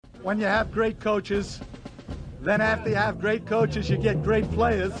when you have great coaches, then after you have great coaches, you get great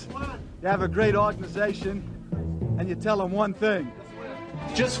players, you have a great organization, and you tell them one thing: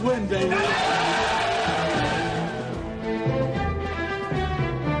 just win, baby.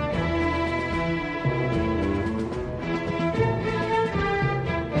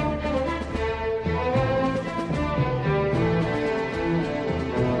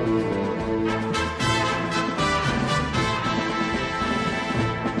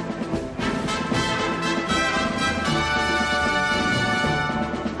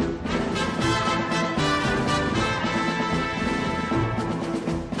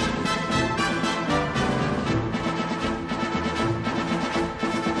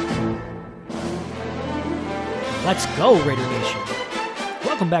 Let's go, Raider Nation.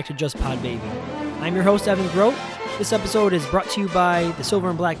 Welcome back to Just Pod Baby. I'm your host, Evan Grote. This episode is brought to you by the Silver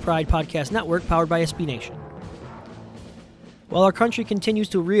and Black Pride Podcast Network, powered by SB Nation. Well, our country continues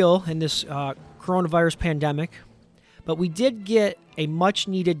to reel in this coronavirus pandemic, but we did get a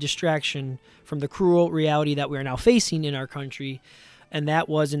much-needed distraction from the cruel reality that we are now facing in our country, and that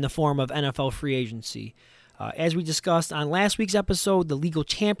was in the form of NFL free agency. As we discussed on last week's episode, the legal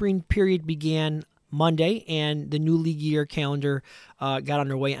tampering period began Monday, and the new league year calendar got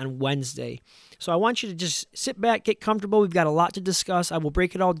underway on Wednesday. So I want you to just sit back, get comfortable. We've got a lot to discuss. I will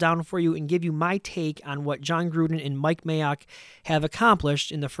break it all down for you and give you my take on what Jon Gruden and Mike Mayock have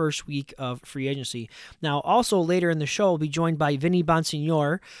accomplished in the first week of free agency. Now, also later in the show, I'll be joined by Vinny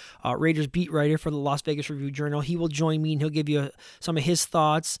Bonsignore, Raiders beat writer for the Las Vegas Review-Journal. He will join me, and he'll give you some of his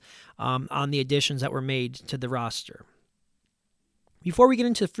thoughts on the additions that were made to the roster. Before we get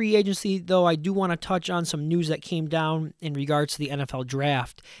into free agency, though, I do want to touch on some news that came down in regards to the NFL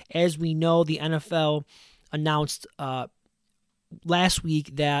draft. As we know, the NFL announced last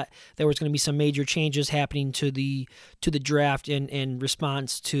week that there was going to be some major changes happening to the draft in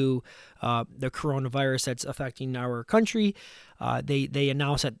response to the coronavirus that's affecting our country. They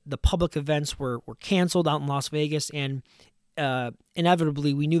announced that the public events were canceled out in Las Vegas, and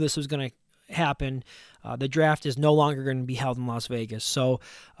inevitably we knew this was going to happen. The draft is no longer going to be held in Las Vegas. So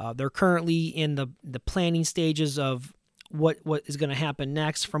they're currently in the planning stages of what is going to happen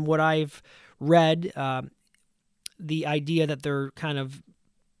next. From what I've read, the idea that they're kind of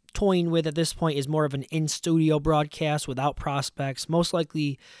toying with at this point is more of an in-studio broadcast without prospects, most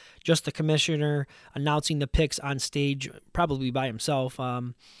likely just the commissioner announcing the picks on stage, probably by himself.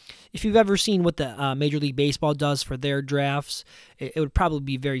 If you've ever seen what the Major League Baseball does for their drafts, it would probably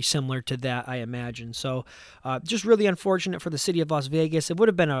be very similar to that, I imagine. So just really unfortunate for the city of Las Vegas. It would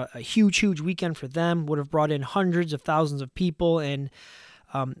have been a huge weekend for them, would have brought in hundreds of thousands of people, and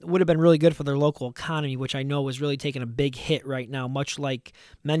would have been really good for their local economy, which I know is really taking a big hit right now, much like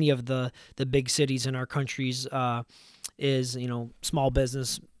many of the big cities in our countries is, small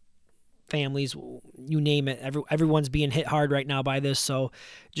business, families, you name it. Everyone's being hit hard right now by this, so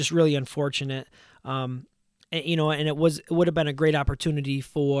just really unfortunate. And it would have been a great opportunity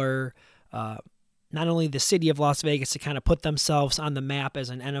for not only the city of Las Vegas to kind of put themselves on the map as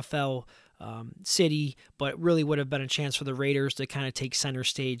an NFL city, but it really would have been a chance for the Raiders to kind of take center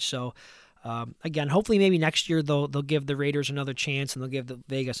stage. So again, hopefully maybe next year they'll give the Raiders another chance, and they'll give the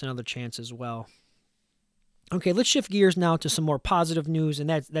Vegas another chance as well. Okay, let's shift gears now to some more positive news, and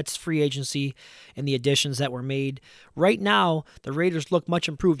that's free agency and the additions that were made. Right now, the Raiders look much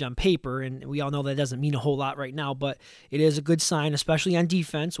improved on paper, and we all know that doesn't mean a whole lot right now, but it is a good sign, especially on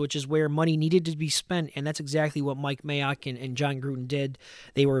defense, which is where money needed to be spent, and that's exactly what Mike Mayock and Jon Gruden did.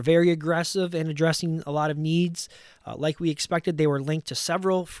 They were very aggressive in addressing a lot of needs. Like we expected, they were linked to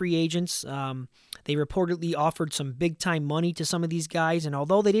several free agents. They reportedly offered some big-time money to some of these guys, and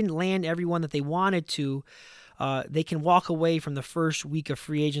although they didn't land everyone that they wanted to, they can walk away from the first week of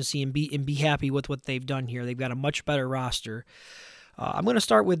free agency and be happy with what they've done here. They've got a much better roster. I'm going to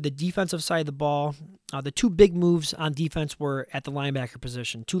start with the defensive side of the ball. The two big moves on defense were at the linebacker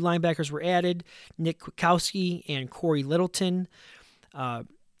position. Two linebackers were added, Nick Kwiatkowski and Corey Littleton.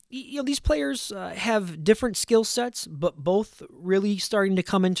 These players have different skill sets, but both really starting to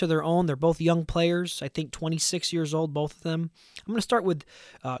come into their own. They're both young players, I think 26 years old, both of them. I'm going to start with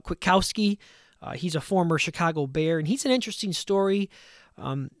Kwiatkowski. He's a former Chicago Bear, and he's an interesting story.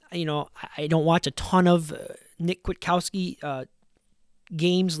 I don't watch a ton of Nick Kwiatkowski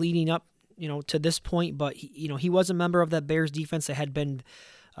games leading up, to this point, but he was a member of that Bears defense that had been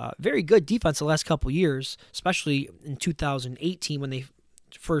very good defense the last couple years, especially in 2018 when they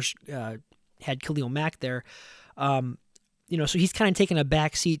first had Khalil Mack there. So he's kind of taken a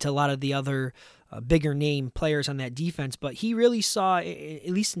back seat to a lot of the other bigger name players on that defense, but he really saw, at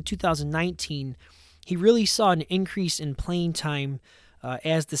least in 2019, he really saw an increase in playing time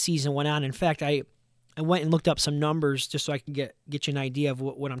as the season went on. In fact, I went and looked up some numbers just so I can get you an idea of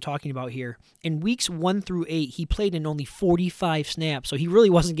what I'm talking about here. In weeks 1 through 8, he played in only 45 snaps, so he really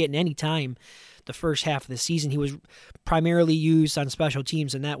wasn't getting any time the first half of the season. He was primarily used on special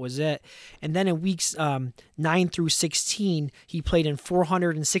teams, and that was it. And then in weeks 9 through 16, he played in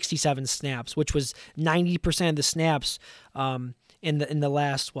 467 snaps, which was 90% of the snaps in the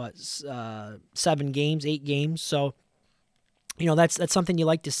last 8 games. So, that's something you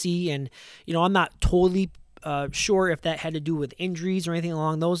like to see. And, I'm not totally sure if that had to do with injuries or anything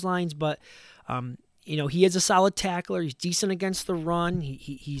along those lines, but, he is a solid tackler. He's decent against the run.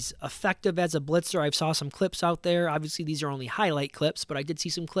 He's effective as a blitzer. I saw some clips out there. Obviously, these are only highlight clips, but I did see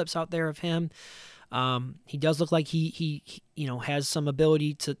some clips out there of him. He does look like he has some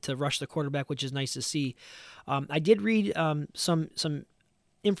ability to rush the quarterback, which is nice to see. I did read some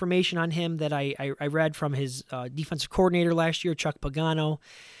information on him that I read from his defensive coordinator last year, Chuck Pagano,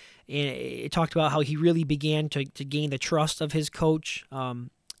 and it talked about how he really began to gain the trust of his coach,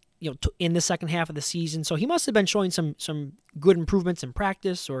 in the second half of the season. So he must have been showing some good improvements in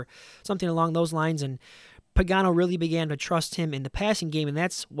practice or something along those lines, and Pagano really began to trust him in the passing game, and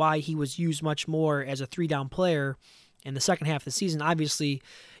that's why he was used much more as a 3-down player in the second half of the season. Obviously,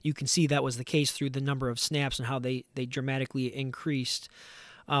 you can see that was the case through the number of snaps and how they dramatically increased.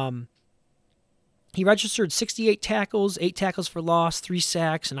 He registered 68 tackles, 8 tackles for loss, 3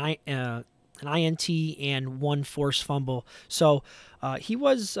 sacks, an INT, and 1 forced fumble. So he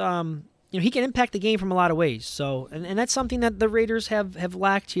was, he can impact the game from a lot of ways. So, and that's something that the Raiders have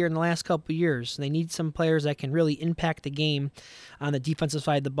lacked here in the last couple of years. They need some players that can really impact the game on the defensive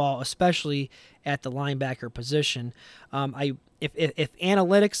side of the ball, especially at the linebacker position. If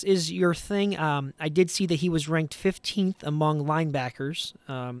analytics is your thing, I did see that he was ranked 15th among linebackers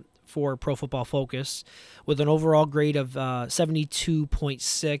for Pro Football Focus with an overall grade of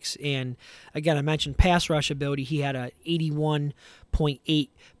 72.6. And again, I mentioned pass rush ability. He had a 81.8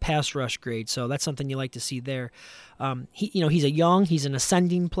 pass rush grade. So that's something you like to see there. He's an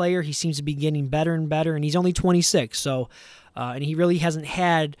ascending player. He seems to be getting better and better, and he's only 26. So, and he really hasn't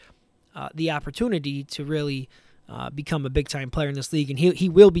had the opportunity to really become a big-time player in this league, and he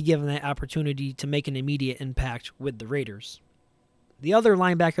will be given that opportunity to make an immediate impact with the Raiders. The other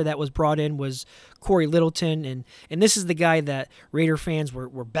linebacker that was brought in was Corey Littleton, and this is the guy that Raider fans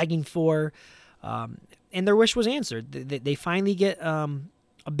were begging for, and their wish was answered. They finally get a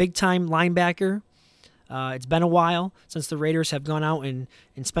big-time linebacker. It's been a while since the Raiders have gone out and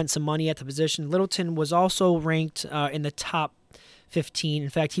spent some money at the position. Littleton was also ranked in the top 15. In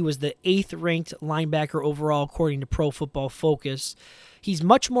fact, he was the 8th ranked linebacker overall according to Pro Football Focus. He's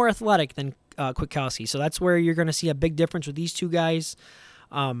much more athletic than Kwiatkowski, so that's where you're going to see a big difference with these two guys.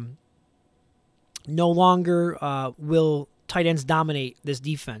 No longer will tight ends dominate this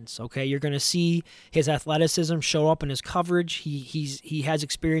defense. Okay, you're going to see his athleticism show up in his coverage. He has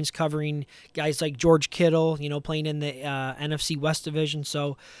experience covering guys like George Kittle, playing in the NFC West division.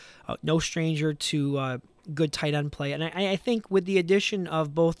 So no stranger to good tight end play. And I think with the addition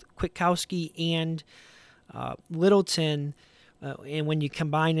of both Kwiatkowski and Littleton, and when you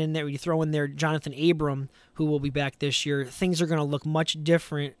combine in there, you throw in there Jonathan Abram, who will be back this year, things are going to look much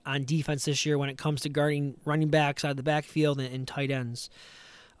different on defense this year when it comes to guarding running backs out of the backfield and tight ends.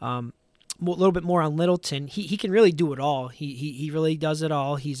 A little bit more on Littleton. He can really do it all. He really does it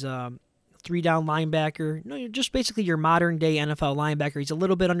all. He's a 3-down linebacker. No, you're just basically your modern-day NFL linebacker. He's a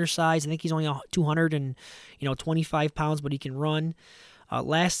little bit undersized. I think he's only 225 pounds, but he can run.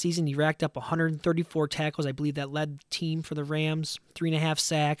 Last season, he racked up 134 tackles. I believe that led the team for the Rams. 3.5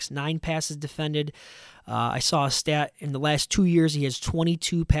 sacks, 9 passes defended. I saw a stat in the last 2 years, he has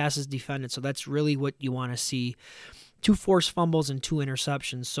 22 passes defended, so that's really what you want to see. 2 forced fumbles and 2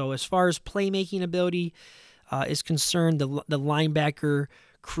 interceptions. So as far as playmaking ability is concerned, the linebacker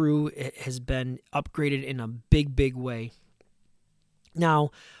crew has been upgraded in a big, big way.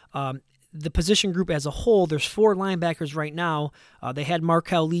 Now, the position group as a whole, there's 4 linebackers right now. They had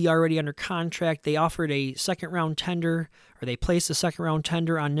Markel Lee already under contract. They offered a second-round tender, or they placed a second-round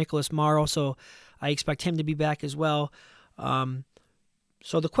tender on Nicholas Morrow, so I expect him to be back as well.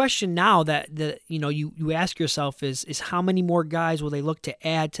 So the question now that you ask yourself is how many more guys will they look to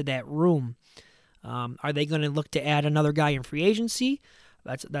add to that room? Are they going to look to add another guy in free agency?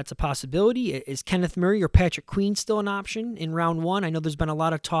 That's a possibility. Is Kenneth Murray or Patrick Queen still an option in round 1? I know there's been a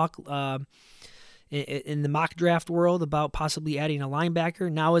lot of talk in the mock draft world about possibly adding a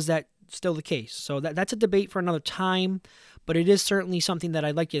linebacker. Now, is that still the case? So that's a debate for another time, but it is certainly something that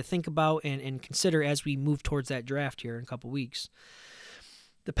I'd like you to think about and consider as we move towards that draft here in a couple weeks.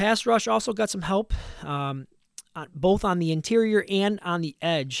 The pass rush also got some help. both on the interior and on the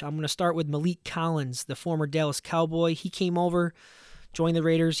edge. I'm going to start with Maliek Collins, the former Dallas Cowboy. He came over, joined the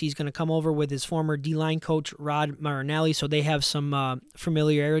Raiders. He's going to come over with his former D-line coach, Rod Marinelli, so they have some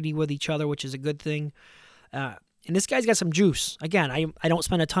familiarity with each other, which is a good thing. And this guy's got some juice. Again, I don't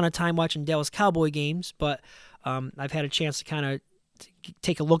spend a ton of time watching Dallas Cowboy games, but I've had a chance to kind of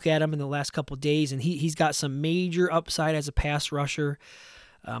take a look at him in the last couple of days, and he's got some major upside as a pass rusher.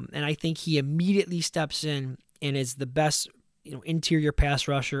 And I think he immediately steps in and is the best, interior pass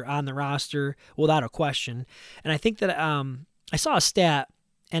rusher on the roster without a question. And I think that I saw a stat,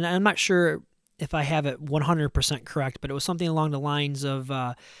 and I'm not sure if I have it 100% correct, but it was something along the lines of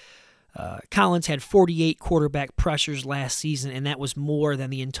Collins had 48 quarterback pressures last season, and that was more than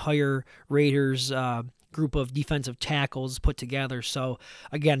the entire Raiders group of defensive tackles put together. So,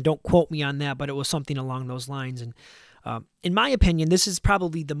 again, don't quote me on that, but it was something along those lines. And in my opinion, this is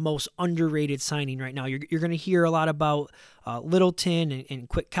probably the most underrated signing right now. You're going to hear a lot about Littleton and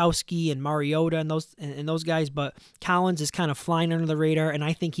Kwiatkowski and Mariota and those guys, but Collins is kind of flying under the radar, and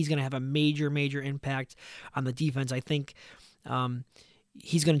I think he's going to have a major, major impact on the defense. I think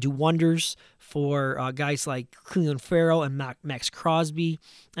he's going to do wonders for guys like Clelin Ferrell and Max Crosby.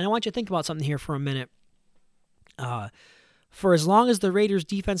 And I want you to think about something here for a minute. For as long as the Raiders'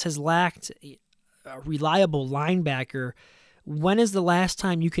 defense has lacked a reliable linebacker, when is the last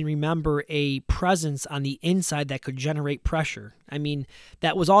time you can remember a presence on the inside that could generate pressure? I mean,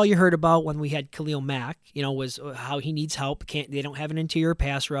 that was all you heard about when we had Khalil Mack, was how he needs help. They don't have an interior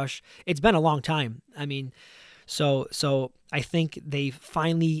pass rush. It's been a long time. I mean, so I think they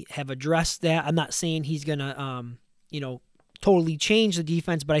finally have addressed that. I'm not saying he's going to, totally change the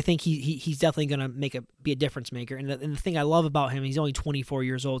defense, but I think he's definitely going to be a difference maker. And the thing I love about him, he's only 24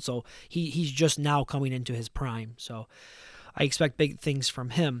 years old, so he's just now coming into his prime. So I expect big things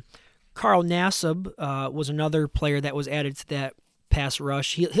from him. Carl Nassib was another player that was added to that pass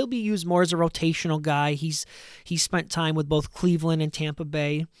rush. He'll be used more as a rotational guy. He's spent time with both Cleveland and Tampa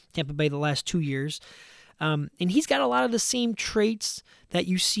Bay the last 2 years. And he's got a lot of the same traits that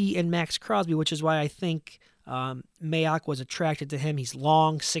you see in Max Crosby, which is why I think Mayock was attracted to him. He's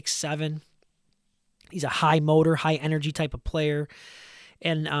long, 6'7". He's a high motor, high energy type of player.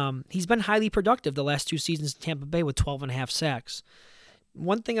 And he's been highly productive the last 2 seasons in Tampa Bay with 12.5 sacks.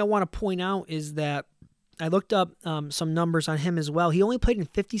 One thing I want to point out is that I looked up some numbers on him as well. He only played in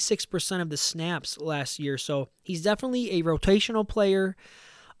 56% of the snaps last year, so he's definitely a rotational player.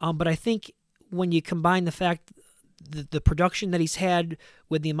 But I think when you combine the fact the production that he's had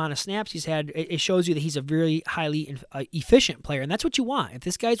with the amount of snaps he's had, it shows you that he's a very highly efficient player, and that's what you want. If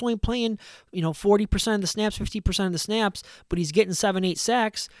this guy's only playing, 40% of the snaps, 50% of the snaps, but he's getting 7-8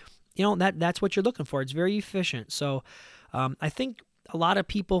 sacks, that's what you're looking for. It's very efficient. So I think a lot of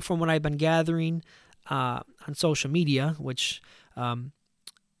people, from what I've been gathering on social media, which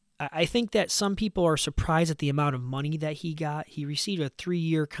I think that some people are surprised at the amount of money that he got. He received a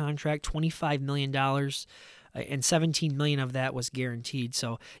 3-year contract, $25 million. And $17 million of that was guaranteed.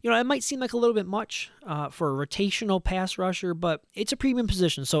 So, it might seem like a little bit much for a rotational pass rusher, but it's a premium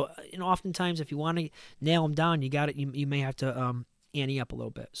position. So, oftentimes if you want to nail him down, you may have to ante up a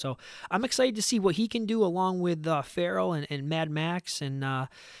little bit. So, I'm excited to see what he can do along with Ferrell and Mad Max, and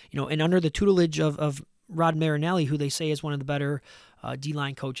and under the tutelage of Rod Marinelli, who they say is one of the better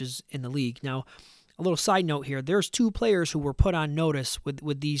D-line coaches in the league. Now, a little side note here, there's 2 players who were put on notice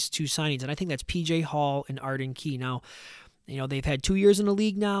with these 2 signings, and I think that's P.J. Hall and Arden Key. Now, they've had 2 years in the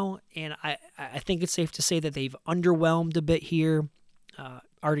league now, and I think it's safe to say that they've underwhelmed a bit here.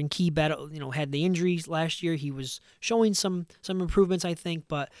 Arden Key had the injuries last year. He was showing some improvements, I think,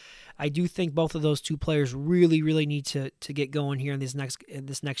 but I do think both of those 2 players really, really need to get going here in this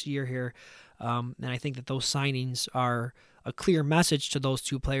next year here. And I think that those signings are a clear message to those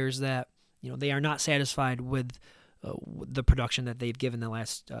 2 players that they are not satisfied with the production that they've given the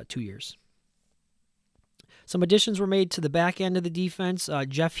last 2 years. Some additions were made to the back end of the defense.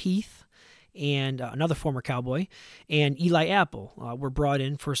 Jeff Heath and another former Cowboy and Eli Apple were brought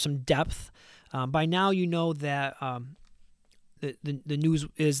in for some depth. By now, you know that the news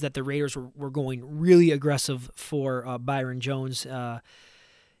is that the Raiders were going really aggressive for Byron Jones.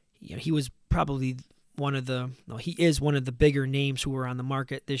 He was probably he is one of the bigger names who were on the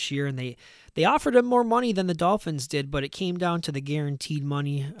market this year, and they offered him more money than the Dolphins did, but it came down to the guaranteed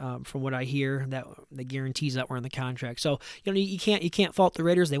money, from what I hear, that the guarantees that were in the contract. So you can't fault the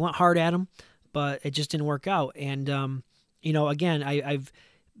Raiders. They went hard at him, but it just didn't work out. And again, I've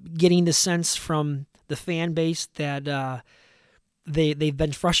getting the sense from the fan base that they've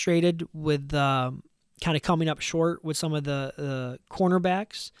been frustrated with kind of coming up short with some of the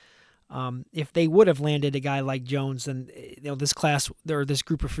cornerbacks. If they would have landed a guy like Jones, then this class or this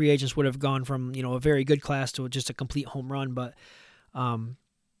group of free agents would have gone from a very good class to just a complete home run. But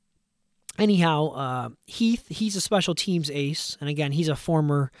anyhow, Heath, he's a special teams ace, and again, he's a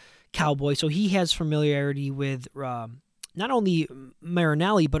former Cowboy, so he has familiarity with not only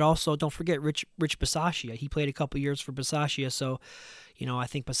Marinelli, but also, don't forget, Rich Bisaccia. He played a couple years for Bisaccia, so I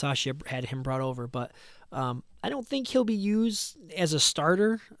think Bisaccia had him brought over. But I don't think he'll be used as a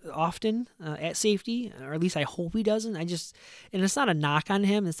starter often at safety, or at least I hope he doesn't. And it's not a knock on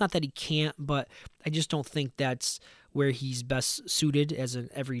him. It's not that he can't, but I just don't think that's where he's best suited as an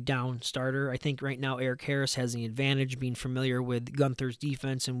every down starter. I think right now Eric Harris has the advantage being familiar with Gunther's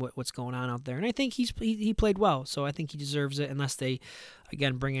defense and what's going on out there. And I think he played well, so I think he deserves it unless they,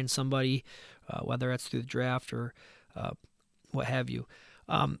 again, bring in somebody, whether that's through the draft or what have you.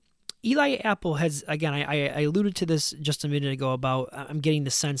 Eli Apple has, again, I alluded to this just a minute ago about I'm getting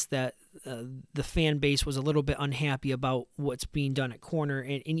the sense that the fan base was a little bit unhappy about what's being done at corner.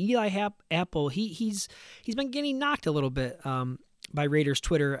 And Eli Apple, he's been getting knocked a little bit by Raiders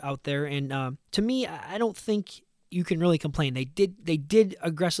Twitter out there. And to me, I don't think you can really complain. They did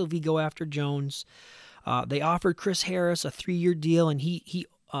aggressively go after Jones. They offered Chris Harris a 3-year deal, and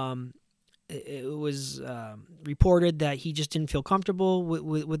it was reported that he just didn't feel comfortable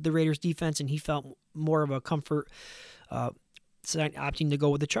with the Raiders defense, and he felt more of a comfort opting to go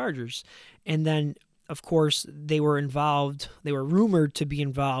with the Chargers. And then, of course, they were rumored to be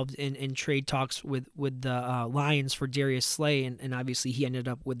involved in trade talks with the Lions for Darius Slay, and obviously he ended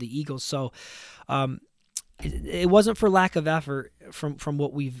up with the Eagles. So it wasn't for lack of effort from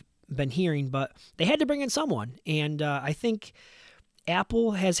what we've been hearing, but they had to bring in someone. And I think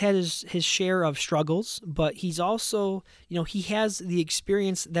Apple has had his share of struggles, but he's also, he has the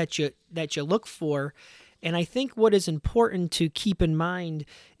experience that you look for. And I think what is important to keep in mind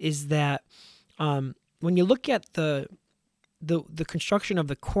is that when you look at the construction of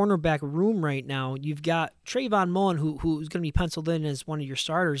the cornerback room right now, you've got Trayvon Mullen, who's going to be penciled in as one of your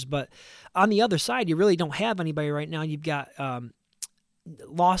starters. But on the other side, you really don't have anybody right now. You've got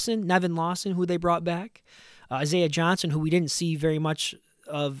Nevin Lawson, who they brought back. Isaiah Johnson, who we didn't see very much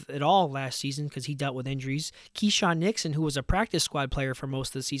of at all last season because he dealt with injuries. Keyshawn Nixon, who was a practice squad player for most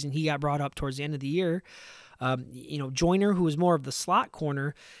of the season, he got brought up towards the end of the year. Joyner, who was more of the slot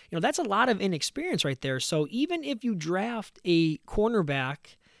corner, that's a lot of inexperience right there. So even if you draft a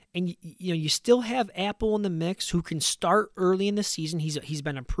cornerback and you still have Apple in the mix, who can start early in the season. He's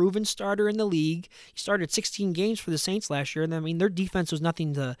been a proven starter in the league. He started 16 games for the Saints last year, and their defense was no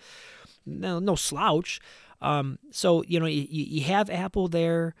slouch. So you have Apple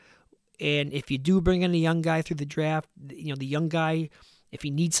there, and if you do bring in a young guy through the draft, the young guy, if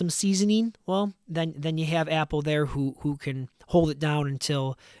he needs some seasoning, well, then you have Apple there who can hold it down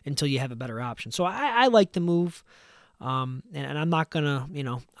until you have a better option. So I like the move, and I'm not gonna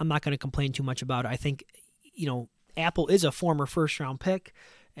complain too much about it. I think Apple is a former first round pick,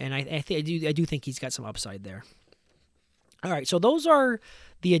 and I do think he's got some upside there. All right, so those are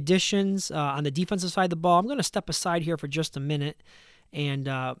the additions on the defensive side of the ball. I'm going to step aside here for just a minute and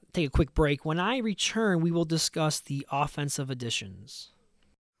take a quick break. When I return, we will discuss the offensive additions.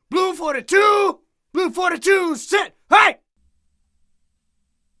 Blue 42, sit, hey!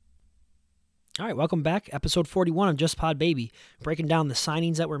 All right, welcome back. Episode 41 of Just Pod Baby, breaking down the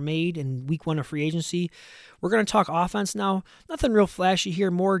signings that were made in week 1 of free agency. We're going to talk offense now. Nothing real flashy here,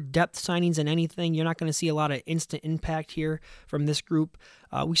 more depth signings than anything. You're not going to see a lot of instant impact here from this group.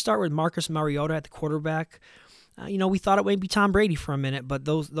 We start with Marcus Mariota at the quarterback. We thought it might be Tom Brady for a minute, but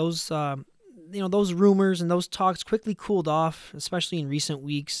those rumors and those talks quickly cooled off, especially in recent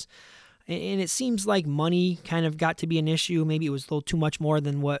weeks. And it seems like money kind of got to be an issue. Maybe it was a little too much more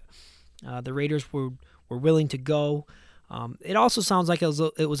than what the Raiders were willing to go. It also sounds like it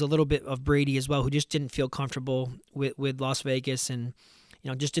was a little bit of Brady as well, who just didn't feel comfortable with Las Vegas, and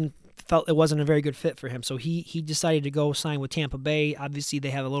just felt it wasn't a very good fit for him. So he decided to go sign with Tampa Bay. Obviously, they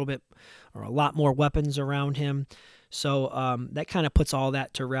have a lot more weapons around him, so that kind of puts all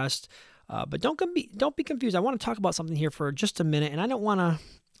that to rest. But don't be confused. I want to talk about something here for just a minute, and I don't want to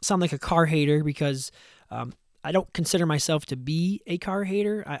sound like a car hater because I don't consider myself to be a car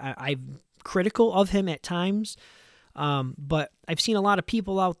hater. I'm critical of him at times, but I've seen a lot of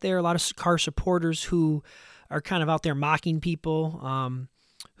people out there, a lot of car supporters who are kind of out there mocking people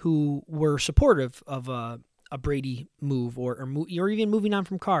who were supportive of a Brady move or even moving on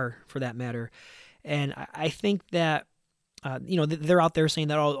from Carr for that matter. And I think that they're out there saying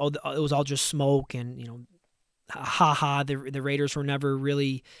that it was all just smoke and the Raiders were never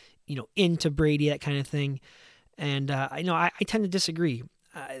really into Brady, that kind of thing. And I tend to disagree.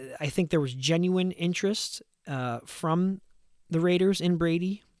 I think there was genuine interest from the Raiders in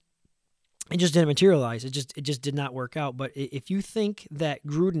Brady. It just didn't materialize. It just did not work out. But if you think that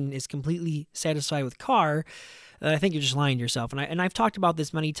Gruden is completely satisfied with Carr, I think you're just lying to yourself. And I've talked about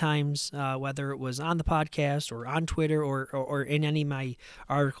this many times, whether it was on the podcast or on Twitter or in any of my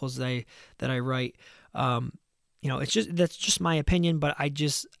articles that I write. That's just my opinion. But I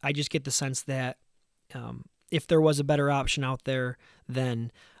just get the sense that if there was a better option out there,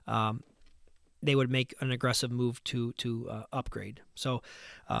 then they would make an aggressive move to upgrade. So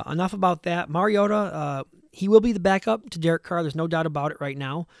enough about that. Mariota, he will be the backup to Derek Carr. There's no doubt about it right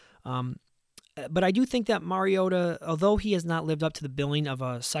now. But I do think that Mariota, although he has not lived up to the billing of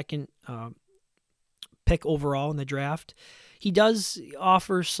a second pick overall in the draft, he does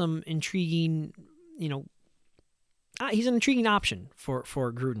offer some intriguing, he's an intriguing option for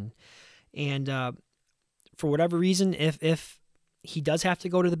Gruden. And for whatever reason, if he does have to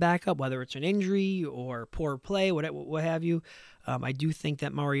go to the backup, whether it's an injury or poor play, what have you. I do think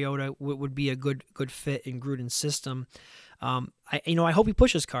that Mariota would be a good fit in Gruden's system. I hope he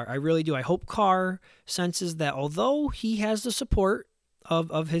pushes Carr. I really do. I hope Carr senses that although he has the support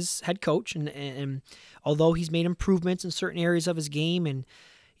of his head coach, and although he's made improvements in certain areas of his game, and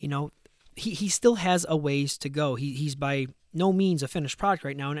he still has a ways to go. He's by no means a finished product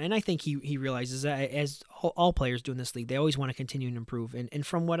right now, and I think he realizes that, as all players do in this league, they always want to continue and improve. And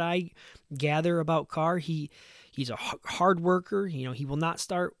from what I gather about Carr, he's a hard worker. He will not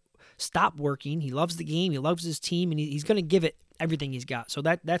stop working. He loves the game. He loves his team, and he's going to give it everything he's got. So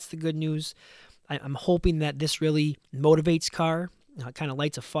that's the good news. I'm hoping that this really motivates Carr, kind of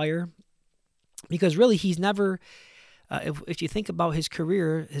lights a fire, because really he's never. If you think about his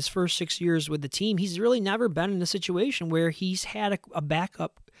career, his first 6 years with the team, he's really never been in a situation where he's had a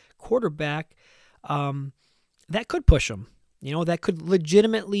backup quarterback that could push him, that could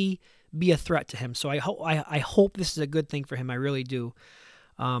legitimately be a threat to him. So I hope this is a good thing for him. I really do.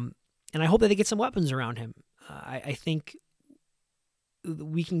 And I hope that they get some weapons around him. I think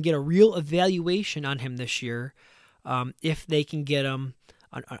we can get a real evaluation on him this year if they can get him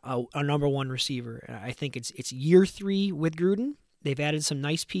a number one receiver. I think it's year 3 with Gruden. They've added some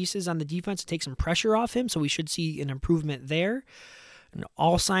nice pieces on the defense to take some pressure off him, so we should see an improvement there. And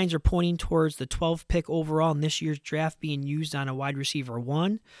all signs are pointing towards the 12th pick overall in this year's draft being used on a wide receiver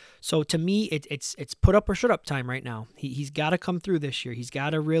 1. So to me, it's put up or shut up time right now. He's got to come through this year. He's got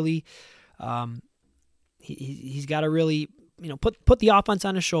to really, he's got to really, put the offense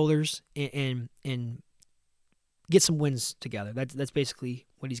on his shoulders and get some wins together. That's basically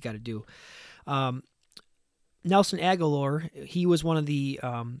what he's got to do. Nelson Agholor, he was one of the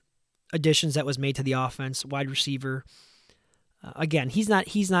additions that was made to the offense, wide receiver. Again, he's not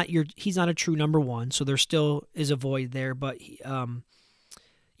a true number 1, so there still is a void there. But he's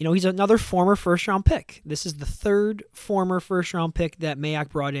another former first-round pick. This is the 3rd former first-round pick that Mayock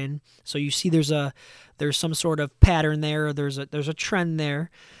brought in. So you see, there's some sort of pattern there. There's a trend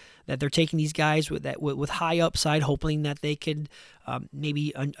there, that they're taking these guys with high upside, hoping that they could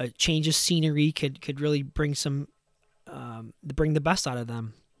maybe a change of scenery could really bring bring the best out of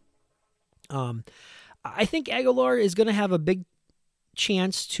them. I think Agholor is going to have a big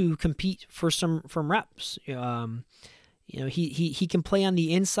chance to compete for some reps. He can play on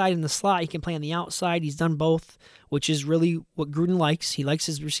the inside in the slot. He can play on the outside. He's done both, which is really what Gruden likes. He likes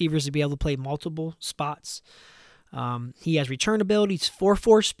his receivers to be able to play multiple spots. He has return ability. He's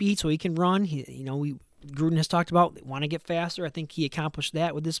 4.4 speed, so he can run. Gruden has talked about want to get faster. I think he accomplished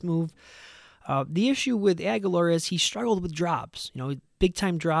that with this move. The issue with Agholor is he struggled with drops, big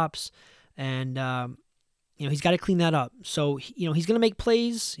time drops, and he's got to clean that up. So he's going to make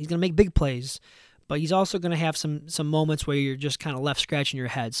plays. He's going to make big plays, but he's also going to have some moments where you're just kind of left scratching your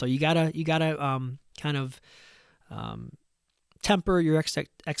head. So you gotta kind of temper your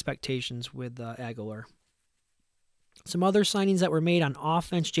expectations with Agholor. Some other signings that were made on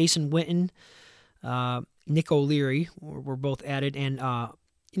offense: Jason Witten, Nick O'Leary were both added, and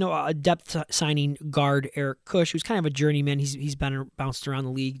a depth signing guard, Eric Kush, who's kind of a journeyman. He's been bounced around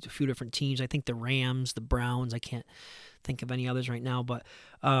the league to a few different teams. I think the Rams, the Browns. I can't think of any others right now, but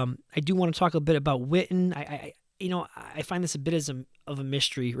I do want to talk a bit about Witten. I find this a bit of a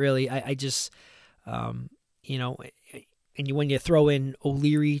mystery, really. I just and when you throw in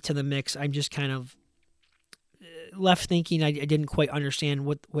O'Leary to the mix, I'm just kind of left thinking I didn't quite understand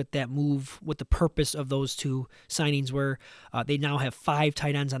what that move, what the purpose of those two signings were. They now have 5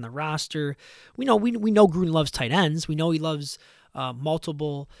 tight ends on the roster. We know Gruden loves tight ends. We know he loves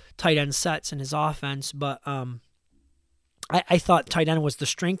multiple tight end sets in his offense, but I thought tight end was the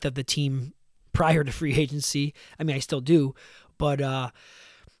strength of the team prior to free agency. I mean, I still do, But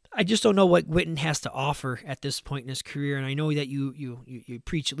I just don't know what Witten has to offer at this point in his career. And I know that you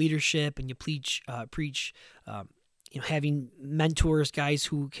preach leadership and you preach having mentors, guys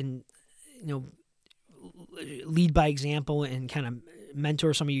who can lead by example and kind of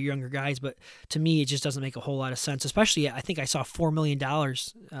mentor some of your younger guys. But to me, it just doesn't make a whole lot of sense. Especially, I think I saw $4 million.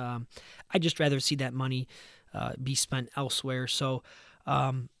 I'd just rather see that money be spent elsewhere. So,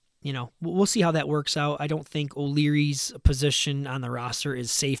 we'll see how that works out. I don't think O'Leary's position on the roster is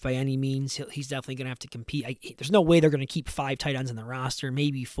safe by any means. He's definitely going to have to compete. There's no way they're going to keep 5 tight ends in the roster,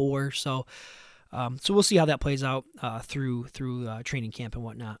 maybe 4. So we'll see how that plays out through training camp and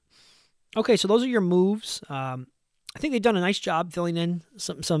whatnot. Okay, so those are your moves. I think they've done a nice job filling in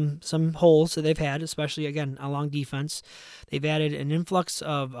some holes that they've had, especially, again, along defense. They've added an influx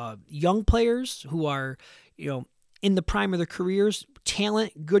of young players who are, in the prime of their careers,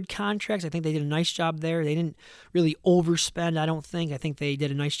 talent, good contracts. I think they did a nice job there. They didn't really overspend, I don't think. I think they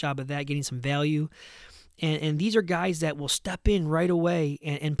did a nice job of that, getting some value. And these are guys that will step in right away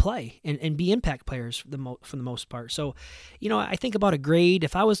and play and be impact players for the most part. So, I think about a grade.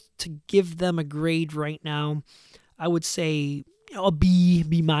 If I was to give them a grade right now, I would say a B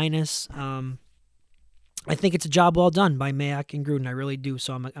minus. I think it's a job well done by Mayock and Gruden. I really do.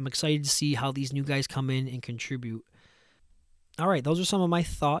 So I'm excited to see how these new guys come in and contribute. All right, those are some of my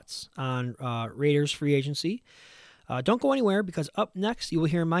thoughts on Raiders free agency. Don't go anywhere, because up next you will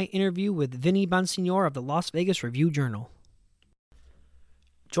hear my interview with Vinny Bonsignore of the Las Vegas Review-Journal.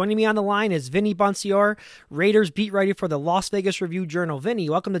 Joining me on the line is Vinny Bonsignore, Raiders beat writer for the Las Vegas Review-Journal. Vinny,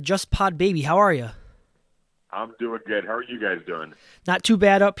 welcome to Just Pod Baby. How are you? I'm doing good. How are you guys doing? Not too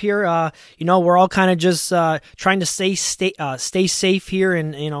bad up here. We're all kind of just trying to stay safe here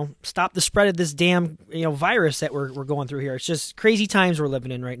and stop the spread of this damn virus that we're going through here. It's just crazy times we're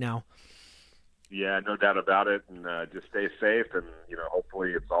living in right now. Yeah, no doubt about it. And just stay safe, and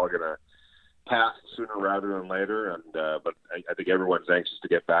hopefully it's all going to pass sooner rather than later. And but I think everyone's anxious to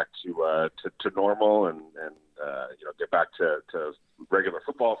get back to normal and get back to regular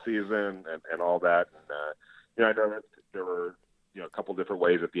football season and all that. And I know that there were a couple different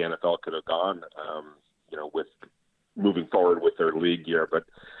ways that the NFL could have gone, with moving forward with their league year. But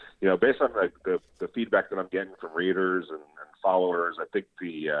based on the feedback that I'm getting from readers and followers, I think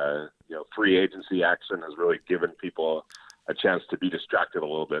the free agency action has really given people a chance to be distracted a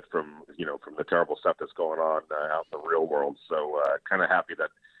little bit from the terrible stuff that's going on out in the real world. So kind of happy that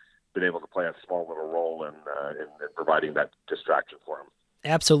I've been able to play a small little role in providing that distraction for them.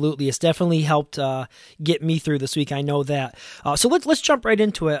 Absolutely. It's definitely helped get me through this week. I know that. So let's jump right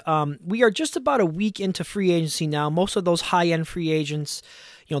into it. We are just about a week into free agency now. Most of those high-end free agents,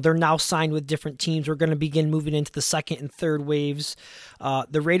 they're now signed with different teams. We're going to begin moving into the second and third waves.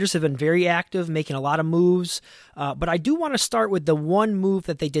 The Raiders have been very active, making a lot of moves. But I do want to start with the one move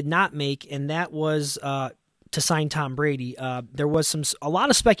that they did not make, and that was to sign Tom Brady. There was a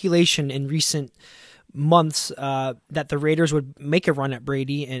lot of speculation in recent months that the Raiders would make a run at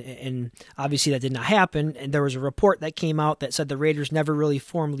Brady, and obviously that did not happen. And there was a report that came out that said the Raiders never really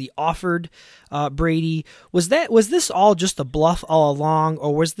formally offered Brady. Was this all just a bluff all along,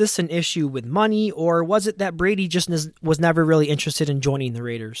 or was this an issue with money, or was it that Brady just was never really interested in joining the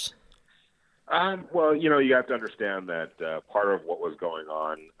Raiders? Well, you have to understand that part of what was going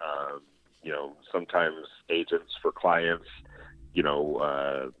on, sometimes agents for clients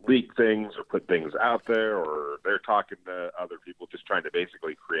leak things or put things out there, or they're talking to other people, just trying to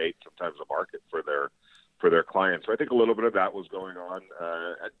basically create sometimes a market for their clients. So I think a little bit of that was going on.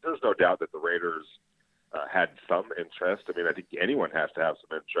 There's no doubt that the Raiders had some interest. I mean, I think anyone has to have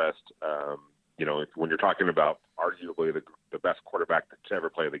some interest. When you're talking about arguably the best quarterback to ever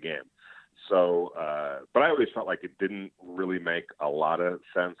play the game. So, but I always felt like it didn't really make a lot of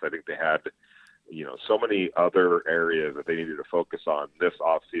sense. I think they had so many other areas that they needed to focus on this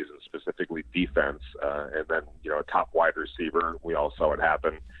offseason, specifically defense, and then, a top wide receiver. We all saw it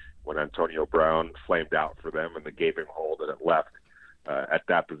happen when Antonio Brown flamed out for them and the gaping hole that it left at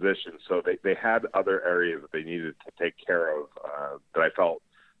that position. So they had other areas that they needed to take care of that I felt,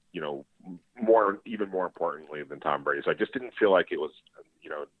 even more importantly than Tom Brady. So I just didn't feel like it was,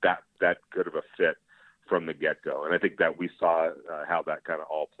 that good of a fit from the get-go. And I think that we saw how that kind of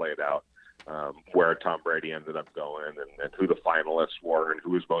all played out. Where Tom Brady ended up going and who the finalists were and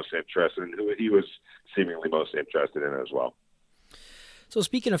who was most interested and who he was seemingly most interested in as well. So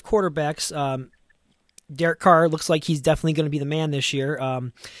speaking of quarterbacks, Derek Carr looks like he's definitely going to be the man this year.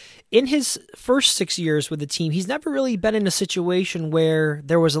 in his first 6 years with the team, he's never really been in a situation where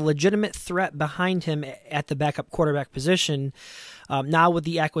there was a legitimate threat behind him at the backup quarterback position. Now with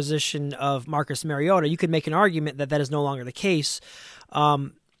the acquisition of Marcus Mariota, you could make an argument that that is no longer the case.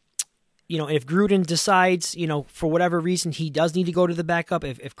 If Gruden decides, for whatever reason he does need to go to the backup,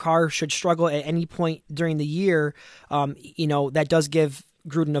 if Carr should struggle at any point during the year, that does give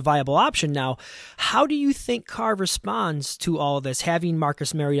Gruden a viable option. Now, how do you think Carr responds to all of this, having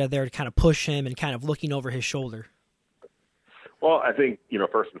Marcus Mariota there to kind of push him and kind of looking over his shoulder? Well, I think,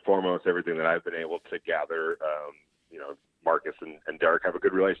 first and foremost, everything that I've been able to gather, Marcus and Derek have a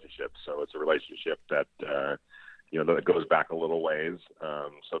good relationship. So it's a relationship that, that goes back a little ways.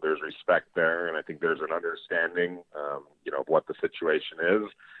 So there's respect there. And I think there's an understanding, of what the situation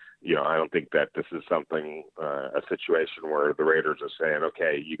is. I don't think that this is something, a situation where the Raiders are saying,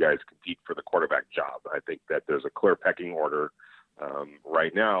 okay, you guys compete for the quarterback job. I think that there's a clear pecking order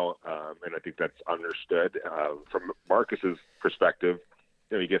right now, and I think that's understood. From Marcus's perspective,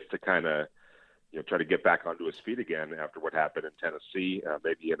 he gets to kind of, try to get back onto his feet again after what happened in Tennessee,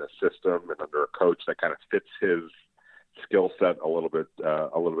 maybe in a system and under a coach that kind of fits his skill set a little bit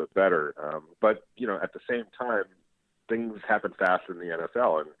better. But at the same time, things happen fast in the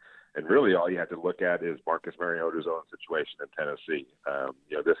NFL, and really all you had to look at is Marcus Mariota's own situation in Tennessee.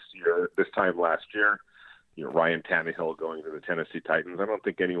 This time last year, Ryan Tannehill going to the Tennessee Titans, I don't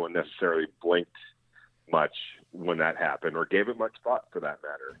think anyone necessarily blinked much when that happened or gave it much thought for that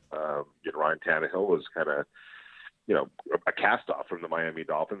matter. Ryan Tannehill was kind of, a cast-off from the Miami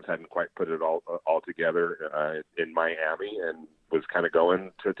Dolphins, hadn't quite put it all together in Miami, and was kind of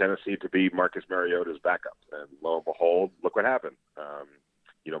going to Tennessee to be Marcus Mariota's backup. And lo and behold, look what happened.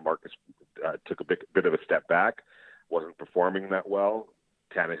 Marcus took a bit of a step back, wasn't performing that well.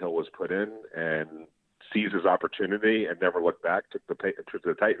 Tannehill was put in and seized his opportunity and never looked back, took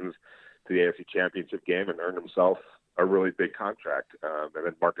the Titans to the AFC Championship game and earned himself a really big contract. And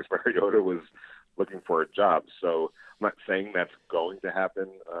then Marcus Mariota was looking for a job. So I'm not saying that's going to happen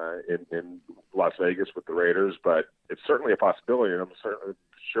in Las Vegas with the Raiders, but it's certainly a possibility. And I'm certainly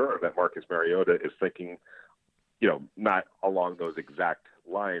sure that Marcus Mariota is thinking, not along those exact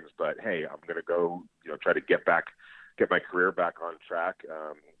lines, but hey, I'm going to go, try to get my career back on track,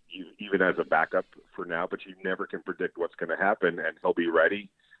 even as a backup for now, but you never can predict what's going to happen, and he'll be ready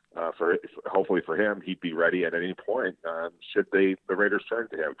hopefully for him, he'd be ready at any point should the Raiders turn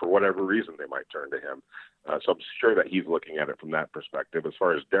to him for whatever reason they might turn to him. So I'm sure that he's looking at it from that perspective. As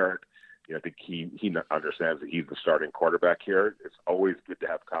far as Derek, I think he understands that he's the starting quarterback here. It's always good to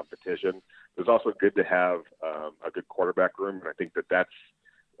have competition. It's also good to have a good quarterback room, and I think that's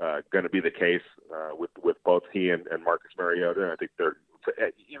going to be the case with both he and Marcus Mariota. And I think they're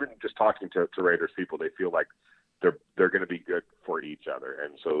even just talking to Raiders people, they feel like they're going to be good for each other.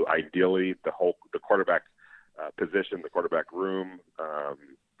 And so ideally, the quarterback position, the quarterback room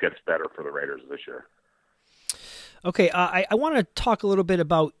gets better for the Raiders this year. Okay, I want to talk a little bit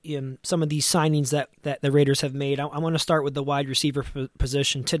about some of these signings that the Raiders have made. I want to start with the wide receiver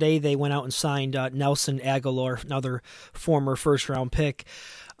position. Today they went out and signed Nelson Agholor, another former first-round pick.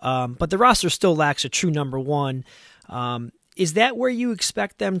 But the roster still lacks a true number one. Is that where you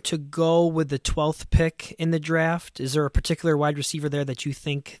expect them to go with the 12th pick in the draft? Is there a particular wide receiver there that you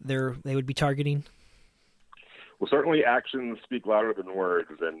think they would be targeting? Well, certainly actions speak louder than words,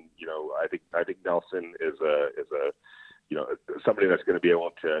 and I think Nelson is a somebody that's going to be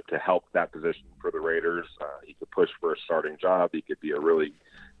able to help that position for the Raiders. He could push for a starting job. He could be a really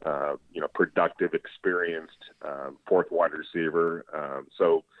productive, experienced fourth wide receiver.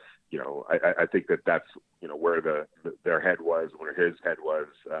 So I think that's where their head was, where his head was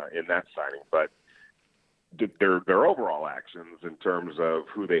in that signing, but. Their overall actions in terms of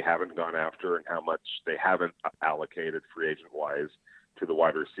who they haven't gone after and how much they haven't allocated free agent-wise to the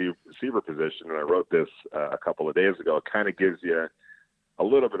wide receiver position, and I wrote this a couple of days ago, it kind of gives you a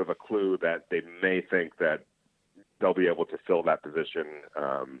little bit of a clue that they may think that they'll be able to fill that position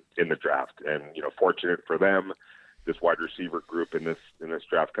in the draft. And, fortunate for them, this wide receiver group in this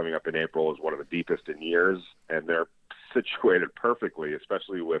draft coming up in April is one of the deepest in years, and they're situated perfectly,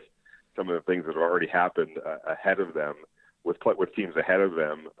 especially with some of the things that have already happened ahead of them, with teams ahead of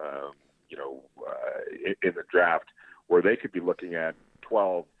them, in the draft, where they could be looking at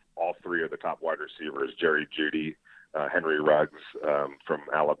 12, all three of the top wide receivers, Jerry Jeudy, Henry Ruggs from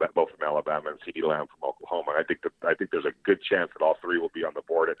Alabama, both from Alabama, and CeeDee Lamb from Oklahoma. I think there's a good chance that all three will be on the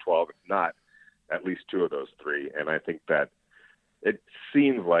board at 12, if not at least two of those three. And I think that it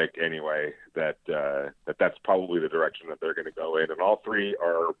seems like anyway that that's probably the direction that they're going to go in, and all three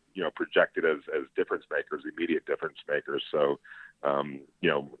are projected as difference makers, immediate difference makers. So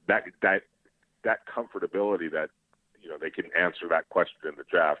that comfortability that they can answer that question in the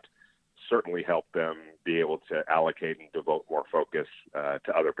draft certainly helped them be able to allocate and devote more focus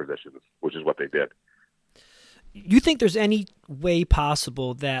to other positions, which is what they did. You think there's any way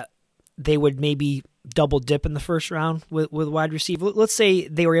possible that they would maybe double dip in the first round with wide receiver? Let's say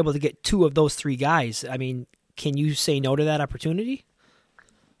they were able to get two of those three guys. I mean, can you say no to that opportunity?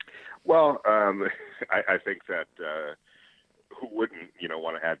 Well, I think that who wouldn't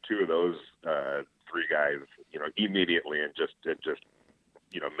want to add two of those three guys immediately and just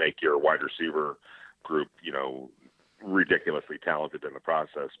make your wide receiver group ridiculously talented in the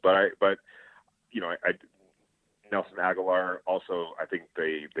process. But Nelson Aguilar also, I think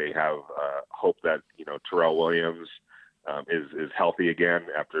they have hope that Terrell Williams is healthy again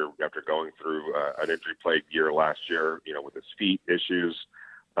after going through an injury-plagued year last year, with his feet issues.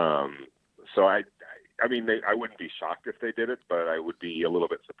 So I wouldn't be shocked if they did it, but I would be a little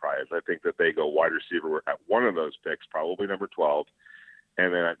bit surprised. I think that they go wide receiver at one of those picks, probably number 12,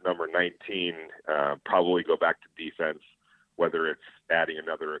 and then at number 19, probably go back to defense, whether it's adding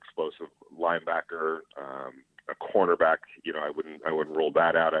another explosive linebacker, a cornerback. I wouldn't rule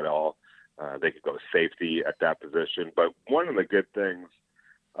that out at all. They could go safety at that position. But one of the good things,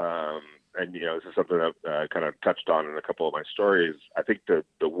 and this is something I've kind of touched on in a couple of my stories, I think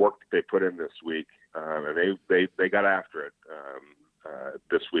the work that they put in this week, and they got after it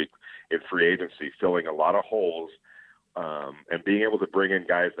this week in free agency, filling a lot of holes, and being able to bring in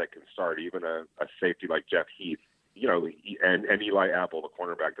guys that can start, even a safety like Jeff Heath, and Eli Apple, the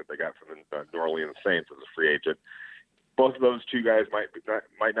cornerback that they got from the New Orleans Saints as a free agent. Both of those two guys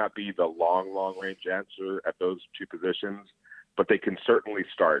might not be the long range answer at those two positions, but they can certainly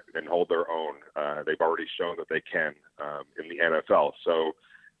start and hold their own. They've already shown that they can in the NFL. So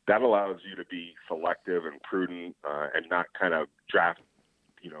that allows you to be selective and prudent and not kind of draft,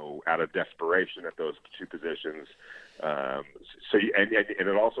 out of desperation at those two positions. And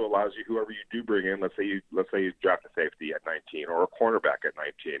it also allows you, whoever you do bring in, let's say you draft a safety at 19 or a cornerback at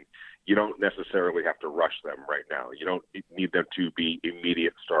 19, you don't necessarily have to rush them right now. You don't need them to be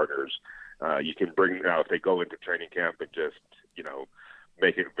immediate starters. You can bring now if they go into training camp and just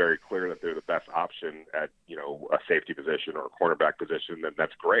make it very clear that they're the best option at a safety position or a cornerback position, then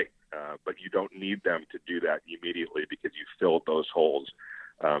that's great. But you don't need them to do that immediately because you filled those holes.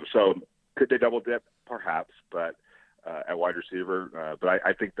 So could they double dip? Perhaps, but at wide receiver. But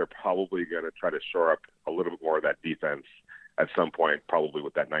I think they're probably going to try to shore up a little bit more of that defense at some point, probably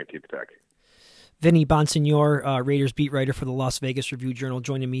with that 19th pick. Vinny Bonsignor, Raiders beat writer for the Las Vegas Review-Journal,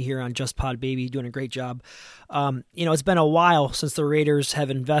 joining me here on Just Pod Baby, doing a great job. It's been a while since the Raiders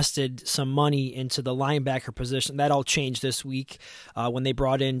have invested some money into the linebacker position. That all changed this week when they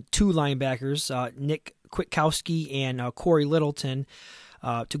brought in two linebackers, Nick Kwiatkowski and Corey Littleton,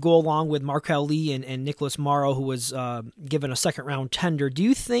 to go along with Markel Lee and Nicholas Morrow, who was given a second-round tender. Do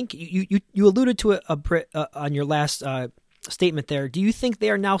you think, you alluded to it on your last statement there, do you think they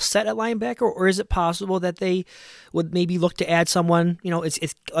are now set at linebacker, or is it possible that they would maybe look to add someone,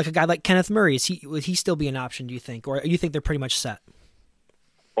 it's like a guy like Kenneth Murray? Would he still be an option, do you think, or you think they're pretty much set?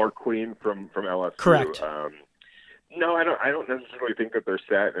 Or Queen from LSU? Correct. No, I don't necessarily think that they're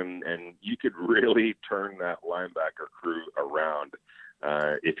set, and you could really turn that linebacker crew around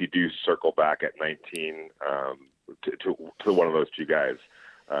if you do circle back at 19 to one of those two guys.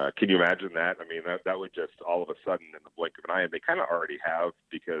 Can you imagine that? I mean, that would just all of a sudden, in the blink of an eye, and they kind of already have,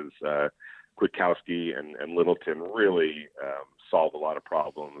 because Kwiatkowski and Littleton really solved a lot of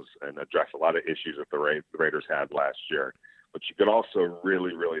problems and addressed a lot of issues that the Raiders had last year. But you could also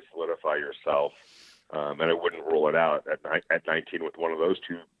really, really solidify yourself, and I wouldn't rule it out at 19 with one of those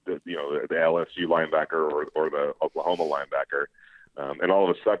two, the LSU linebacker or the Oklahoma linebacker. And all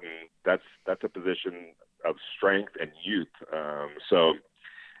of a sudden, that's a position of strength and youth. So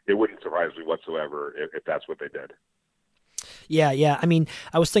it wouldn't surprise me whatsoever if that's what they did. Yeah. I mean,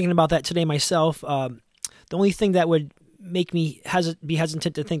 I was thinking about that today myself. The only thing that would make me be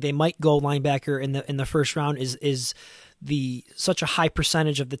hesitant to think they might go linebacker in the first round is such a high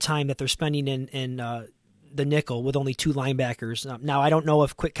percentage of the time that they're spending in the nickel with only two linebackers. Now, I don't know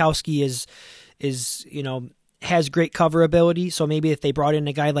if Kwiatkowski is has great cover ability, so maybe if they brought in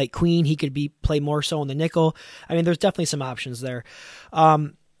a guy like Queen, he could play more so in the nickel. I mean, there's definitely some options there.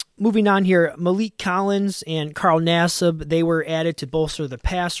 Moving on here, Malik Collins and Carl Nassib, they were added to bolster the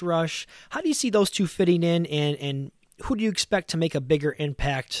pass rush. How do you see those two fitting in, and who do you expect to make a bigger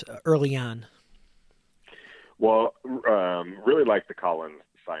impact early on? Well, really like the Collins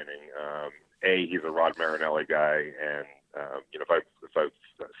signing. He's a Rod Marinelli guy, and if I've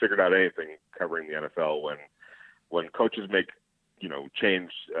figured out anything covering the NFL, when coaches make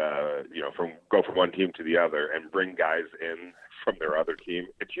change, go from one team to the other and bring guys in from their other team,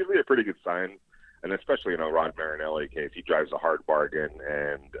 it's usually a pretty good sign. And especially in a Rod Marinelli case, he drives a hard bargain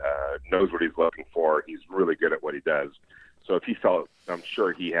and knows what he's looking for. He's really good at what he does. So if he felt, I'm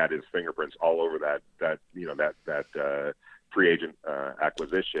sure he had his fingerprints all over that free agent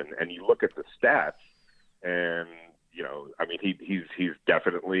acquisition. And you look at the stats, and he's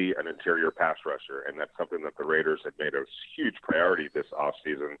definitely an interior pass rusher, and that's something that the Raiders had made a huge priority this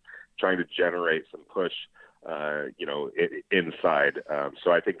offseason, trying to generate some push, inside.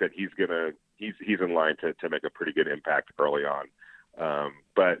 So I think that he's in line to make a pretty good impact early on.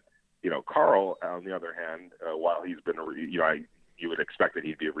 But Carl, on the other hand, while he's been, you would expect that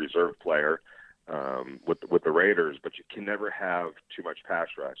he'd be a reserve player with the Raiders, but you can never have too much pass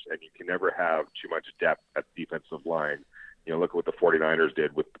rush, and you can never have too much depth at the defensive line. Look at what the 49ers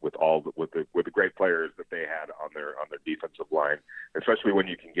did with the great players that they had on their defensive line, especially when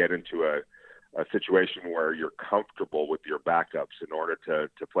you can get into a situation where you're comfortable with your backups in order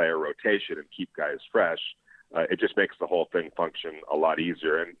to play a rotation and keep guys fresh. It just makes the whole thing function a lot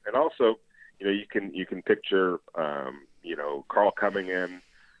easier. And also, you can picture, Carl coming in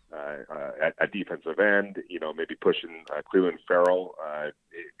at defensive end, maybe pushing Clelin Ferrell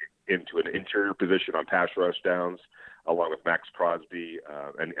into an interior position on pass rush downs, along with Max Crosby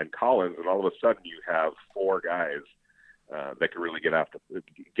and Collins. And all of a sudden you have four guys that can really get after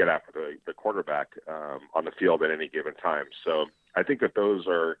the quarterback on the field at any given time. So I think that those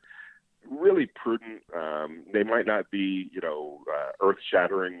are really prudent. They might not be,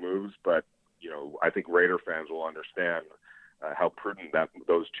 earth-shattering moves, but, I think Raider fans will understand how prudent that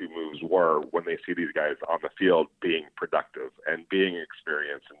those two moves were when they see these guys on the field being productive and being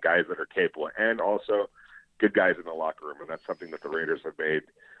experienced and guys that are capable, and also good guys in the locker room. And that's something that the Raiders have made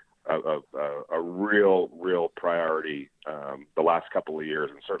a real priority the last couple of years,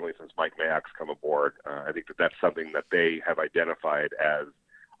 and certainly since Mike Mayock's come aboard. I think that that's something that they have identified as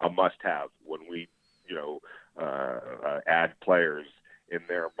a must-have when we, add players. In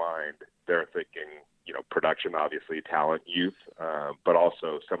their mind, they're thinking, production, obviously, talent, youth, but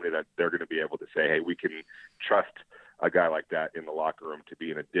also somebody that they're going to be able to say, hey, we can trust a guy like that in the locker room to be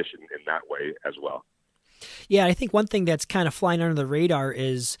an addition in that way as well. Yeah, I think one thing that's kind of flying under the radar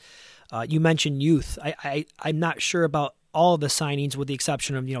is you mentioned youth. I'm not sure about all of the signings with the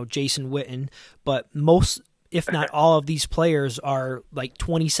exception of, Jason Witten, but most, if not all of these players are like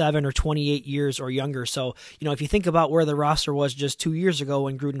 27 or 28 years or younger. So, if you think about where the roster was just 2 years ago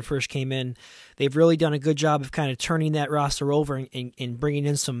when Gruden first came in, they've really done a good job of kind of turning that roster over and bringing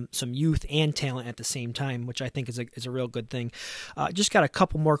in some youth and talent at the same time, which I think is a real good thing. Just got a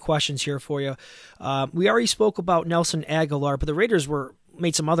couple more questions here for you. We already spoke about Nelson Aguilar, but the Raiders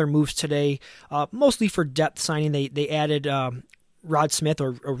made some other moves today, mostly for depth signing. They added Rod Smith,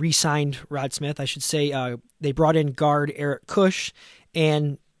 or re-signed Rod Smith, I should say. They brought in guard Eric Kush,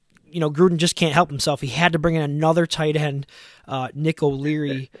 and Gruden just can't help himself. He had to bring in another tight end, Nick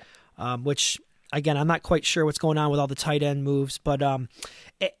O'Leary, which, again, I'm not quite sure what's going on with all the tight end moves. But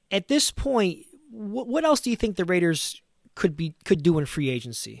at this point, what else do you think the Raiders could do in free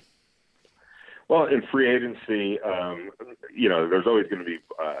agency? Well, in free agency, there's always going to be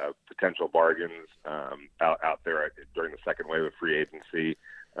potential bargains out there during the second wave of free agency.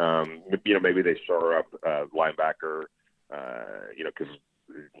 Maybe they shore up linebacker, because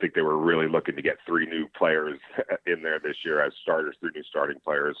I think they were really looking to get three new players in there this year as starters, three new starting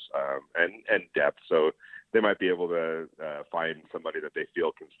players, and depth. So they might be able to find somebody that they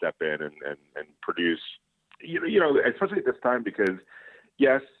feel can step in and produce, especially at this time, because,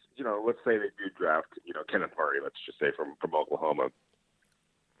 yes, let's say they do draft, Kenneth Murray, let's just say from Oklahoma.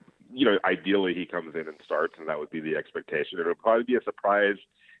 Ideally he comes in and starts, and that would be the expectation. It would probably be a surprise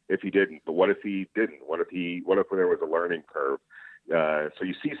if he didn't. But what if he didn't? What if there was a learning curve? So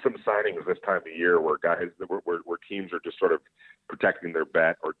you see some signings this time of year where where teams are just sort of protecting their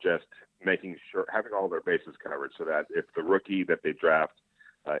bet, or just making sure, having all their bases covered, so that if the rookie that they draft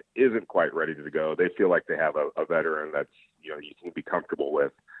isn't quite ready to go, they feel like they have a veteran that's you can be comfortable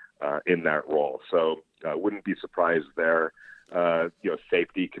with in that role. So wouldn't be surprised there.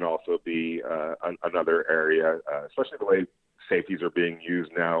 Safety can also be another area, especially the way safeties are being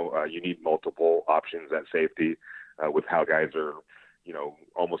used now. You need multiple options at safety with how guys are,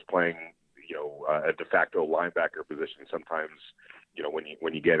 almost playing, a de facto linebacker position sometimes,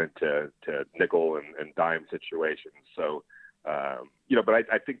 when you get into nickel and dime situations. So But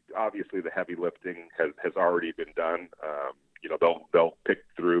I think obviously the heavy lifting has already been done. They'll pick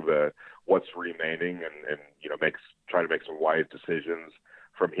through what's remaining and try to make some wise decisions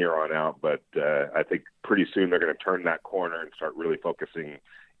from here on out. But I think pretty soon they're going to turn that corner and start really focusing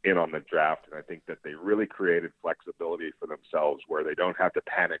in on the draft. And I think that they really created flexibility for themselves where they don't have to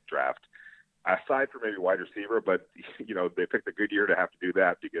panic draft. Aside from maybe wide receiver, but they picked a good year to have to do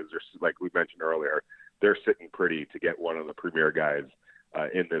that because they're, like we mentioned earlier, they're sitting pretty to get one of the premier guys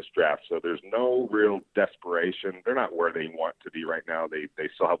in this draft. So there's no real desperation. They're not where they want to be right now. They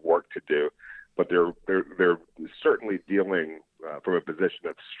still have work to do, but they're certainly dealing from a position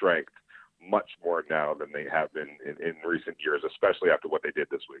of strength much more now than they have been in recent years, especially after what they did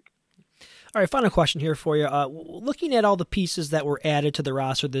this week. All right, final question here for you. Looking at all the pieces that were added to the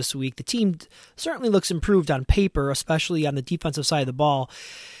roster this week, the team certainly looks improved on paper, especially on the defensive side of the ball.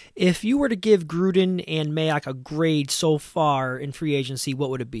 If you were to give Gruden and Mayock a grade so far in free agency, what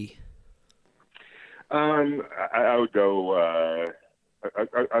would it be? I would go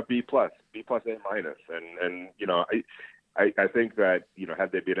a B+, A-, and I think that,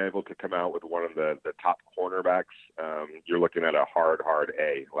 had they been able to come out with one of the top cornerbacks, you're looking at a hard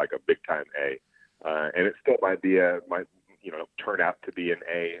A, like a big time A. And it still might turn out to be an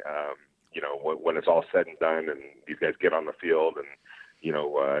A, when it's all said and done and these guys get on the field and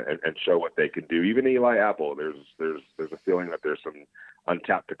show what they can do. Even Eli Apple, there's a feeling that there's some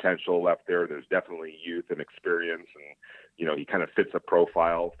untapped potential left there. There's definitely youth and experience, and he kind of fits a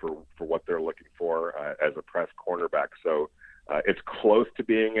profile for what they're looking for as a press cornerback. So it's close to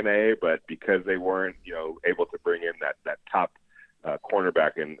being an A, but because they weren't able to bring in that top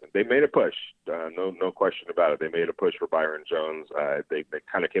cornerback, and they made a push, no question about it. They made a push for Byron Jones. They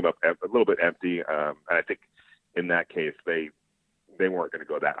kind of came up a little bit empty, and I think in that case they weren't going to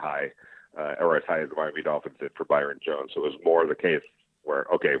go that high or as high as the Miami Dolphins did for Byron Jones. So it was more the case where,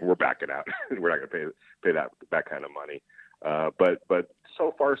 okay, we're backing out. We're not going to pay that kind of money. But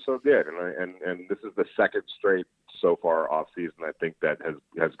so far so good, and this is the second straight so far off season. I think that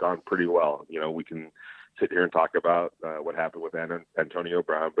has gone pretty well. We can sit here and talk about what happened with Antonio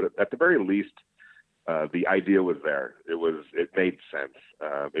Brown, but at the very least, the idea was there. It made sense.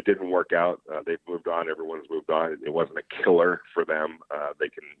 It didn't work out. They've moved on. Everyone's moved on. It wasn't a killer for them. They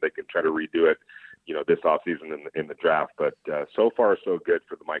can try to redo it, this offseason in the draft. But so far so good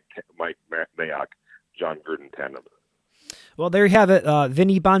for the Mike Mayock, John Gruden tandem. Well, there you have it.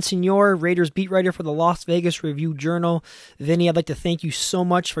 Vinny Bonsignore, Raiders beat writer for the Las Vegas Review-Journal. Vinny, I'd like to thank you so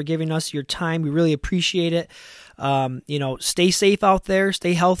much for giving us your time. We really appreciate it. Stay safe out there,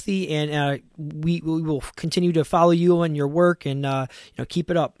 stay healthy, and we will continue to follow you and your work, and keep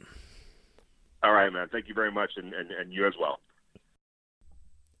it up. All right, man. Thank you very much, and you as well.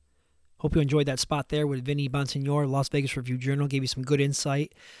 Hope you enjoyed that spot there with Vinny Bonsignore, Las Vegas Review-Journal. Gave you some good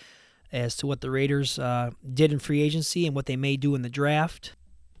insight as to what the Raiders did in free agency and what they may do in the draft.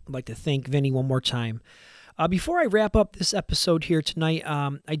 I'd like to thank Vinny one more time. Before I wrap up this episode here tonight,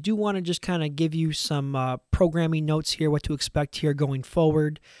 I do want to just kind of give you some programming notes here, what to expect here going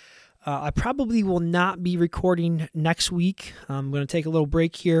forward. I probably will not be recording next week. I'm going to take a little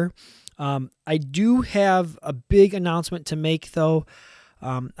break here. I do have a big announcement to make, though.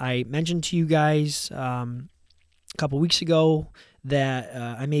 I mentioned to you guys a couple weeks ago that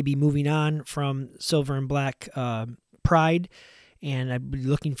I may be moving on from Silver and Black Pride, and I'd be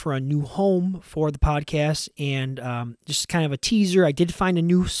looking for a new home for the podcast. And just kind of a teaser, I did find a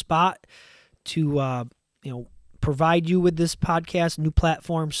new spot to provide you with this podcast, new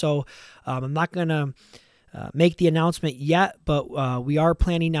platform. So I'm not going to make the announcement yet, but we are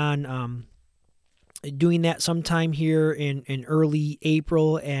planning on doing that sometime here in early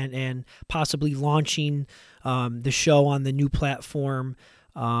April, and possibly launching the show on the new platform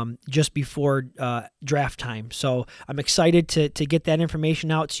just before draft time. So I'm excited to get that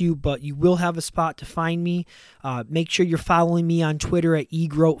information out to you, but you will have a spot to find me. Make sure you're following me on Twitter at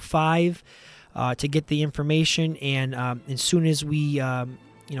eGroat5 to get the information, and as soon as as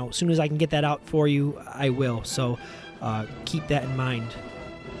soon as I can get that out for you, I will. So keep that in mind.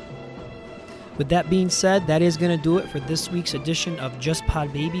 With that being said, that is going to do it for this week's edition of Just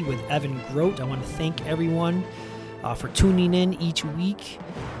Pod Baby with Evan Groat. I want to thank everyone for tuning in each week,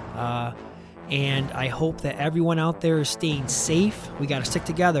 and I hope that everyone out there is staying safe. We got to stick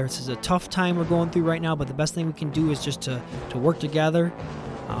together. This is a tough time we're going through right now, but the best thing we can do is just to work together.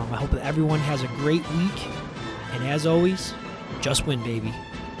 I hope that everyone has a great week, and as always, just win, baby.